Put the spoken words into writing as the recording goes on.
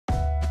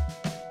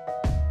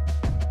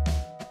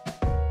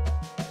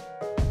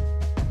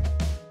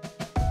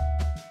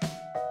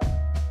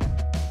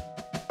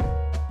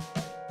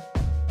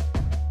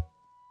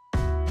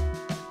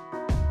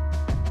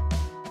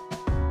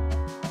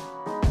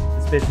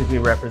basically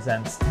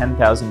represents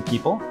 10,000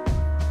 people.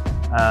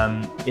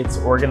 It's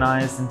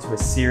organized into a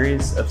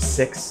series of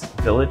 6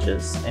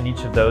 villages, and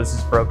each of those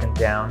is broken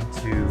down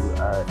to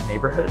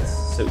neighborhoods.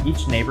 So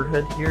each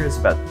neighborhood here is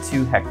about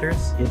 2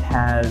 hectares. It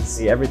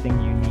has everything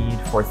you need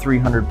for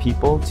 300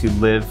 people to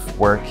live,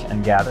 work,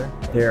 and gather.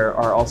 There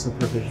are also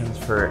provisions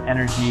for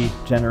energy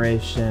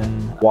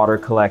generation, water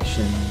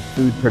collection,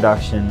 food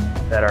production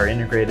that are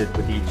integrated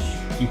with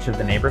each of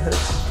the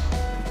neighborhoods.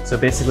 So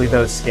basically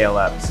those scale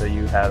up. So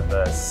you have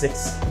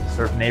 6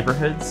 sort of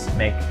neighborhoods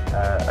make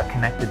a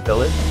connected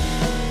village.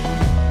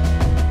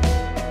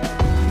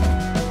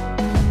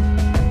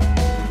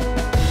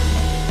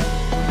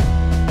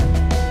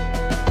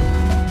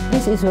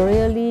 This is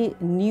really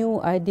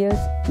new ideas,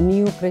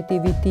 new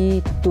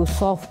creativity to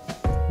solve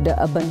the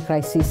urban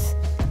crisis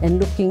and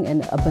looking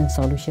at the urban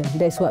solution.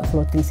 That's what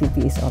Floating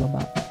City is all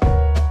about.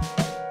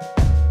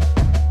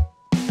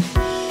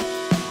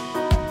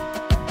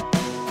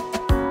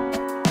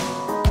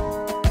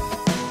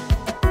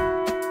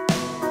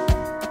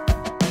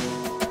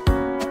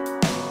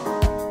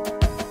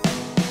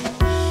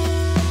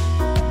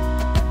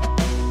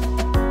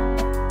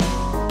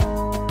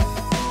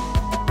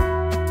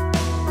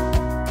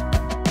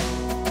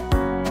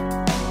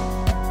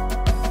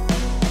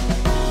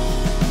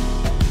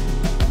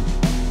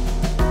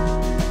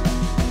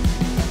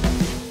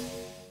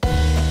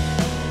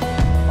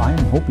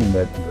 Hoping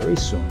that very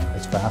soon,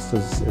 as fast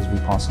as we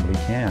possibly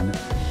can,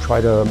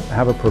 try to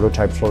have a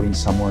prototype floating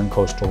somewhere in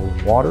coastal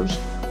waters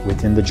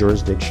within the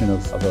jurisdiction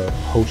of a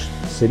host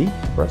city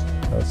for us,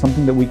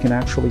 something that we can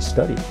actually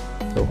study,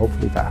 so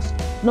hopefully fast.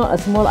 Not a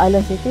small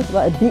island city,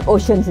 but a big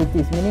ocean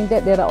cities, meaning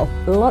that there are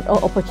a lot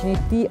of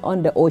opportunity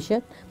on the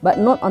ocean, but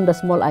not on the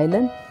small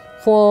island,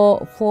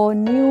 for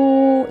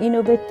new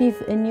innovative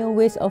and new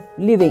ways of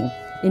living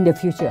in the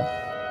future.